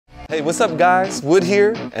Hey, what's up guys? Wood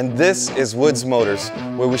here, and this is Wood's Motors,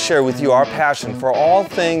 where we share with you our passion for all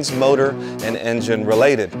things motor and engine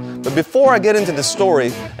related. But before I get into the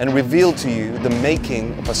story and reveal to you the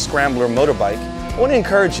making of a Scrambler motorbike, I want to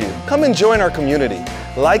encourage you, come and join our community.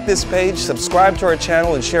 Like this page, subscribe to our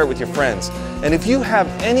channel, and share it with your friends. And if you have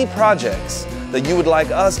any projects that you would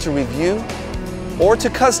like us to review or to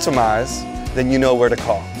customize, then you know where to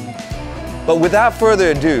call. But without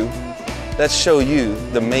further ado, let's show you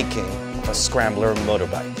the making of a Scrambler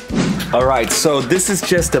motorbike. All right, so this is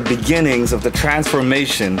just the beginnings of the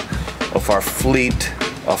transformation of our fleet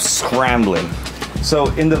of scrambling. So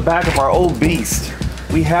in the back of our old beast,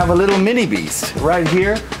 we have a little mini beast. Right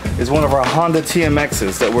here is one of our Honda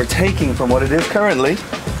TMXs that we're taking from what it is currently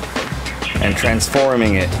and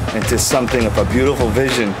transforming it into something of a beautiful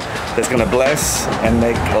vision that's gonna bless and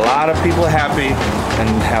make a lot of people happy and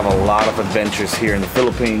have a lot of adventures here in the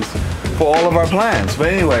Philippines for all of our plans. But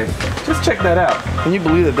anyway, just check that out. Can you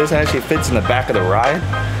believe that this actually fits in the back of the ride?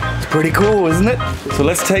 It's pretty cool, isn't it? So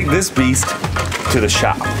let's take this beast to the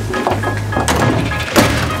shop.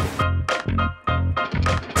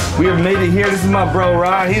 We have made it here. This is my bro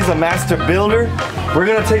Ryan. He's a master builder. We're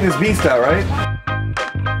gonna take this beast out, right?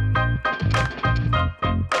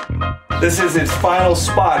 This is its final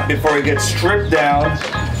spot before it gets stripped down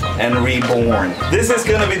and reborn. This is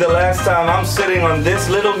gonna be the last time I'm sitting on this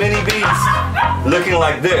little mini beast looking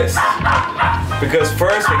like this. Because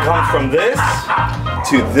first it comes from this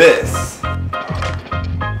to this.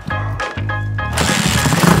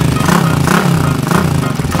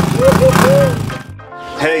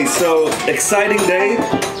 Hey, so exciting day.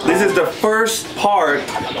 This is the first part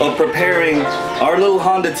of preparing our little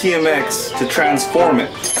Honda TMX to transform it.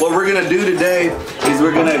 What we're gonna do today is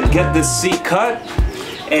we're gonna get this seat cut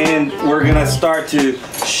and we're gonna start to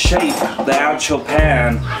shape the actual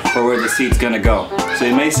pan for where the seat's gonna go. So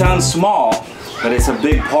it may sound small, but it's a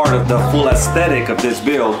big part of the full aesthetic of this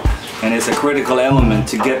build, and it's a critical element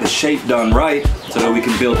to get the shape done right so that we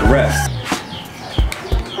can build the rest.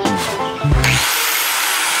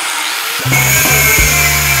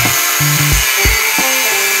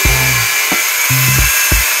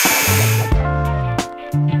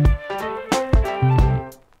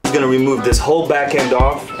 Going to remove this whole back end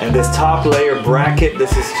off, and this top layer bracket,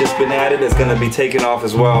 this has just been added, is going to be taken off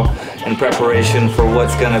as well in preparation for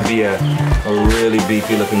what's going to be a really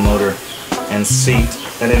beefy looking motor and seat.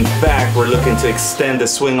 And in fact, we're looking to extend the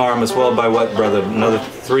swing arm as well by what, brother? Another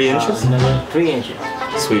 3 inches? Another 3 inches.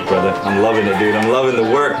 Sweet, brother. I'm loving it, dude. I'm loving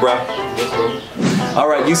the work, bro. All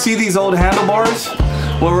right, you see these old handlebars?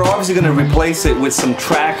 Well, we're obviously going to replace it with some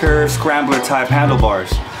tracker, scrambler type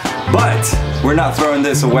handlebars. But we're not throwing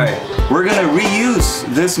this away. We're gonna reuse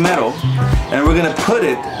this metal and we're gonna put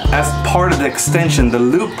it as part of the extension, the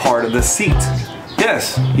loop part of the seat.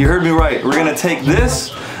 Yes, you heard me right. We're gonna take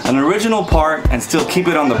this, an original part, and still keep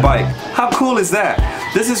it on the bike. How cool is that?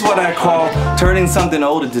 This is what I call turning something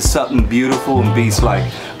old into something beautiful and beast-like.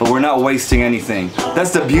 But we're not wasting anything.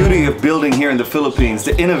 That's the beauty of building here in the Philippines.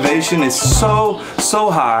 The innovation is so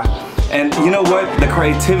high. And you know what? The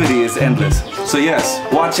creativity is endless. So yes,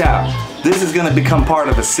 watch out. This is gonna become part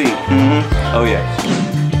of a seat. Oh yeah.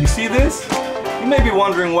 You see this? You may be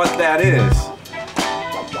wondering what that is.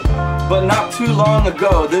 But not too long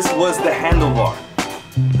ago, this was the handlebar.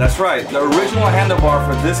 That's right, the original handlebar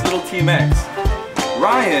for this little TMX.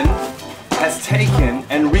 Ryan has taken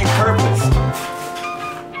and repurposed.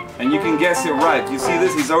 And you can guess it right. You see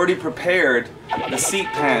this? He's already prepared the seat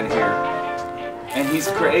pan here. And he's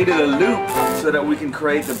created a loop so that we can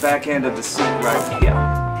create the back end of the seat right here.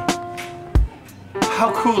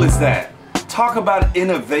 How cool is that? Talk about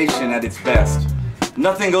innovation at its best.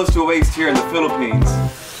 Nothing goes to waste here in the Philippines.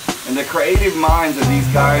 And the creative minds of these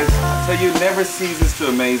guys, I tell you, never ceases to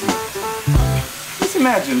amaze me. Just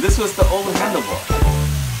imagine, this was the old handlebar.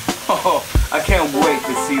 Oh, I can't wait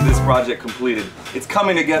to see this project completed. It's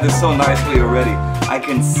coming together so nicely already. I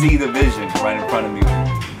can see the vision right in front of me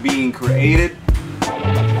being created,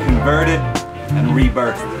 converted, and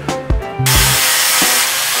rebirthed.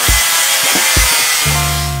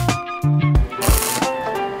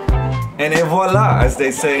 And et voila, as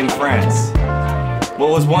they say in France.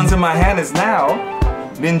 What was once in my hand is now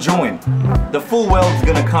been joined. The full weld's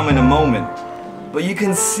gonna come in a moment, but you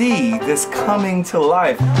can see this coming to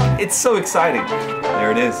life. It's so exciting.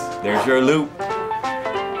 There it is. There's your loop.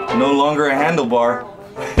 No longer a handlebar.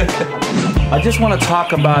 I just want to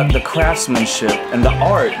talk about the craftsmanship and the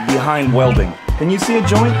art behind welding. Can you see a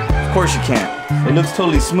joint? Of course you can't. It looks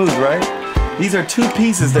totally smooth, right? These are 2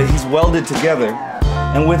 pieces that he's welded together,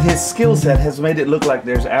 and with his skill set has made it look like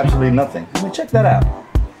there's absolutely nothing. I mean, check that out.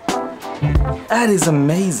 That is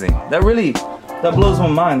amazing. That blows my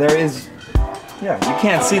mind. There is, yeah, you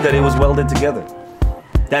can't see that it was welded together.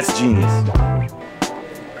 That's genius.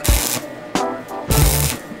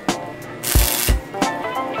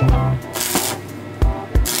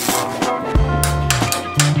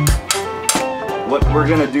 What we're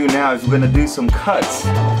gonna do now is we're gonna do some cuts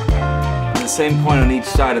at the same point on each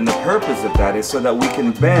side, and the purpose of that is so that we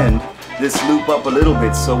can bend this loop up a little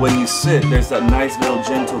bit, so when you sit, there's that nice little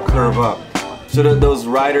gentle curve up. So that those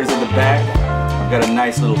riders in the back have got a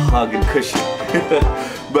nice little hug and cushion.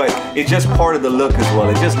 But it's just part of the look as well.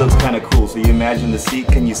 It just looks kind of cool. So you imagine the seat,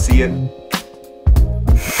 can you see it?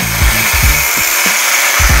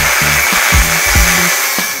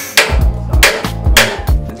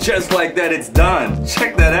 Just like that, it's done.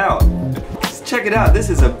 Check that out. Just check it out. This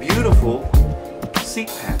is a beautiful seat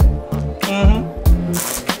pan.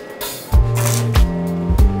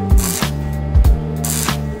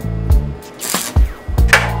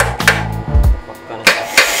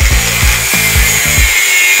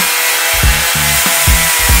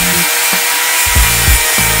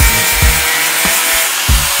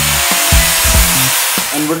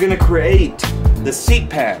 And we're gonna create the seat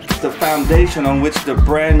pad, the foundation on which the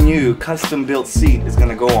brand new custom built seat is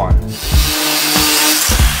gonna go on. I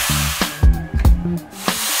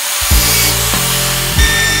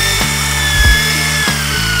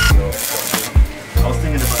was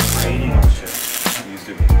thinking about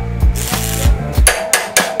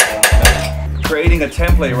creating a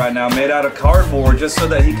template right now made out of cardboard just so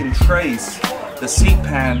that he can trace the seat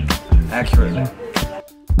pan accurately.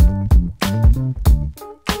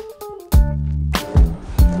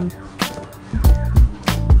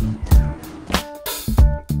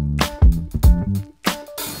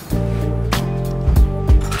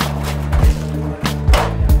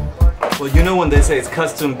 Well, you know when they say it's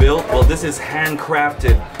custom built? Well, this is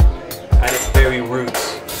handcrafted at its very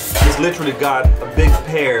roots. He's literally got a big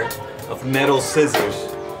pair of metal scissors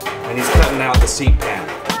and he's cutting out the seat pan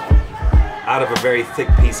out of a very thick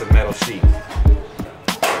piece of metal sheet.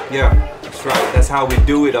 Yeah, that's right. That's how we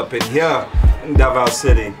do it up in here in Davao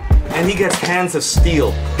City. And he gets hands of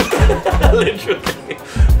steel. Literally.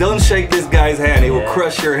 Don't shake this guy's hand. He will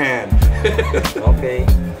crush your hand. Okay.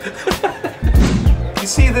 You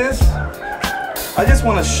see this? I just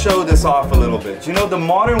want to show this off a little bit. You know, the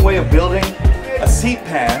modern way of building a seat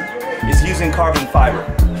pan is using carbon fiber,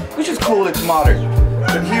 which is cool, it's modern.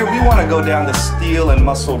 But here we want to go down the steel and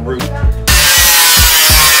muscle route.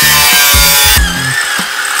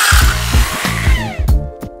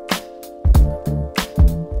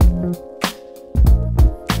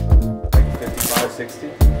 Like 55,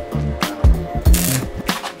 60.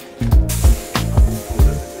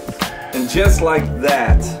 And just like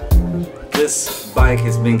that, this bike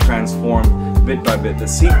is being transformed bit by bit. The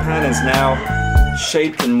seat pan is now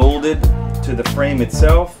shaped and molded to the frame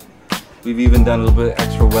itself. We've even done a little bit of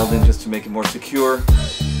extra welding just to make it more secure.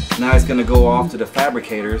 Now it's going to go off to the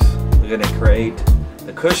fabricators. They're going to create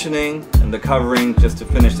the cushioning and the covering just to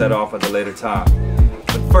finish that off at a later time.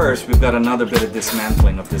 But first, we've got another bit of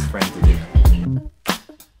dismantling of this frame to do.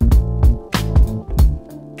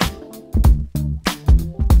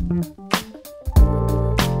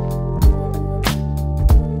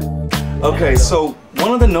 Okay, so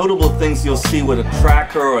one of the notable things you'll see with a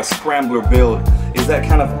tracker or a scrambler build is that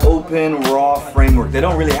kind of open, raw framework. They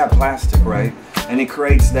don't really have plastic, right? And it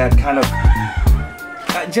creates that kind of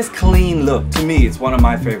just clean look. To me, it's one of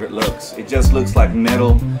my favorite looks. It just looks like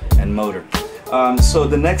metal and motor. So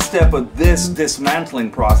the next step of this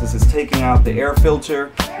dismantling process is taking out the air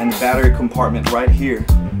filter and the battery compartment right here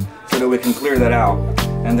so that we can clear that out.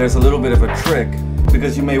 And there's a little bit of a trick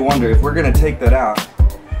because you may wonder, if we're going to take that out,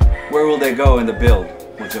 where will they go in the build?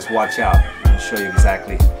 Well, just watch out. I'll show you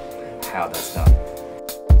exactly how that's done.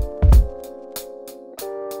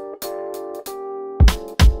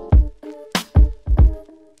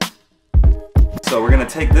 So we're gonna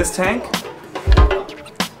take this tank.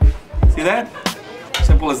 See that?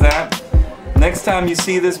 Simple as that. Next time you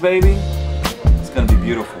see this baby, it's gonna be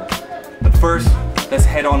beautiful. But first, let's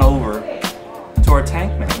head on over to our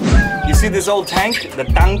tank man. You see this old tank, the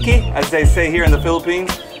tanke, as they say here in the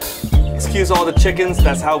Philippines? Excuse all the chickens,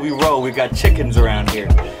 that's how we roll. We've got chickens around here.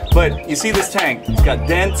 But you see this tank, it's got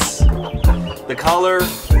dents, the color,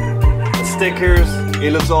 the stickers,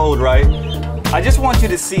 it looks old, right? I just want you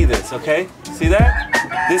to see this, okay? See that?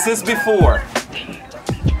 This is before.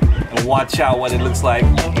 And watch out what it looks like.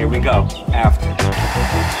 Here we go, after.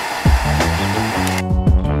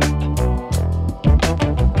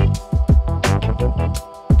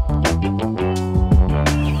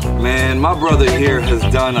 Man, my brother here has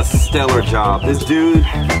done a stellar job. This dude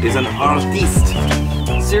is an artiste.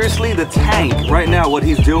 Seriously, the tank, right now what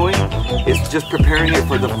he's doing is just preparing it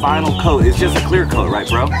for the final coat. It's just a clear coat, right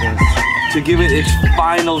bro? To give it its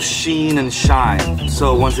final sheen and shine.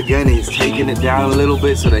 So once again, he's taking it down a little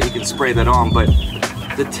bit so that he can spray that on. But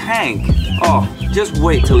the tank, oh, just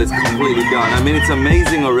wait till it's completely done. I mean, it's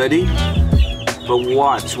amazing already, but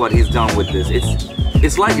watch what he's done with this.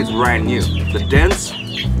 It's like it's brand new. The dents,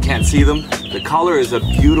 can't see them. The color is a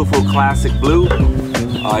beautiful classic blue.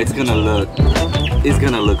 It's gonna look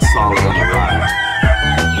solid on the ride.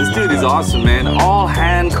 This dude is awesome, man. All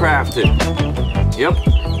handcrafted.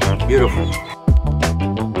 Yep, beautiful.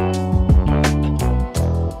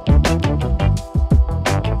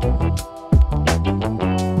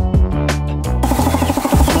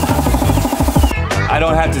 I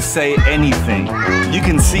don't have to say anything. You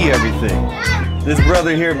can see everything. This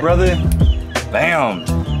brother here, bam.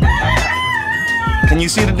 Can you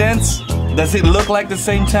see the dents? Does it look like the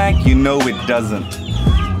same tank? You know it doesn't.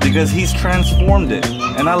 Because he's transformed it.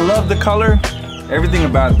 And I love the color, everything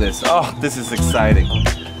about this. Oh, this is exciting.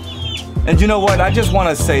 And you know what? I just want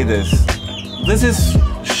to say this. This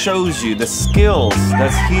shows you the skills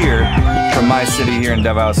that's here from my city here in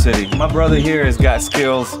DAVAO City. My brother here has got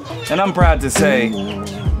skills, and I'm proud to say,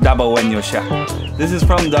 DAVAOeño siya. This is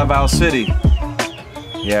from DAVAO City.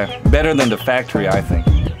 Yeah, better than the factory, I think.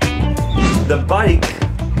 The bike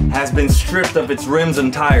has been stripped of its rims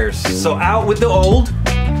and tires. So out with the old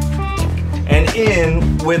and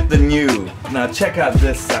in with the new. Now check out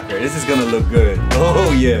this sucker. This is gonna look good.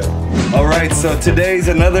 Oh yeah. All right, so today's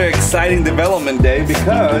another exciting development day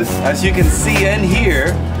because as you can see in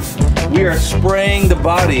here, we are spraying the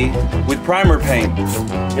body with primer paint.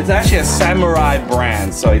 It's actually a Samurai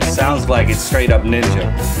brand, so it sounds like it's straight up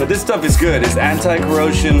ninja. But this stuff is good. It's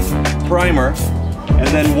anti-corrosion primer. And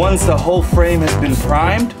then once the whole frame has been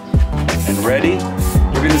primed and ready,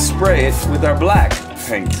 we're gonna spray it with our black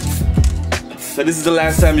paint. So this is the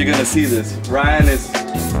last time you're gonna see this. Ryan is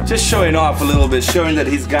just showing off a little bit, showing that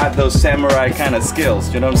he's got those samurai kind of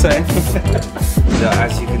skills, you know what I'm saying? Now,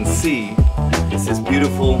 as you can see, it's this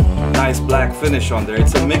beautiful, nice black finish on there.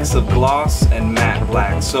 It's a mix of gloss and matte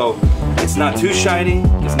black. So it's not too shiny,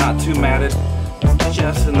 it's not too matted, it's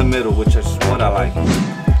just in the middle, which is what I like.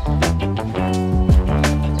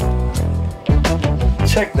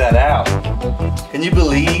 Check that out. Can you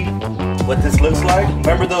believe what this looks like?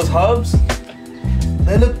 Remember those hubs?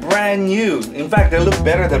 They look brand new. In fact, they look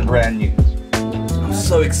better than brand new. I'm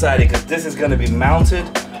so excited because this is going to be mounted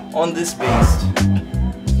on this beast.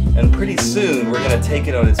 And pretty soon, we're going to take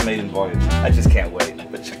it on its maiden voyage. I just can't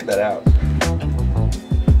wait. But check that out.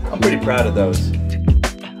 I'm pretty proud of those.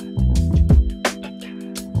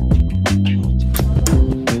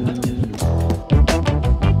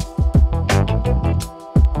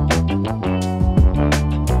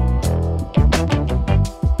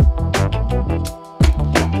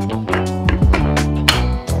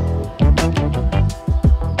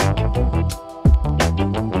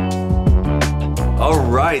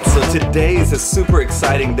 Alright, so today is a super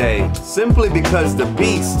exciting day, simply because the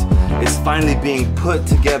beast is finally being put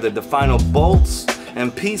together. The final bolts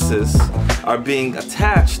and pieces are being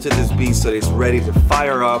attached to this beast so it's ready to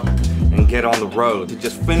fire up and get on the road. To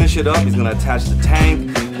just finish it up, he's going to attach the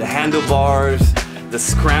tank, the handlebars, the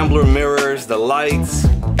scrambler mirrors, the lights,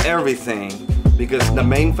 everything, because the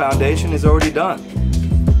main foundation is already done.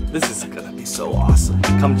 This is going to be so awesome.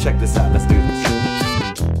 Come check this out. Let's do this.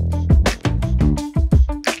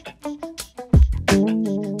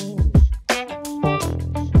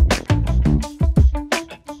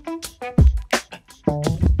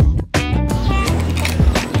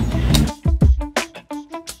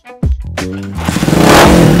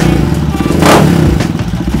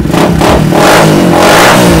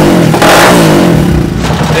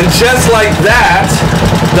 And just like that,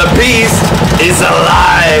 the beast is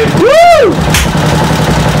alive! Woo!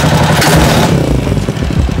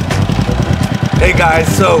 Hey guys,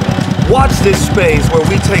 so watch this space where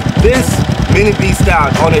we take this mini beast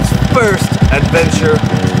out on its first adventure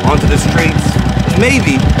onto the streets.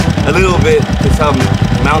 Maybe a little bit to some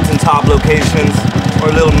mountaintop locations or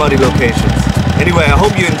little muddy locations. Anyway, I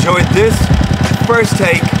hope you enjoyed this first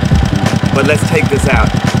take, but let's take this out.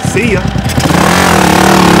 See ya!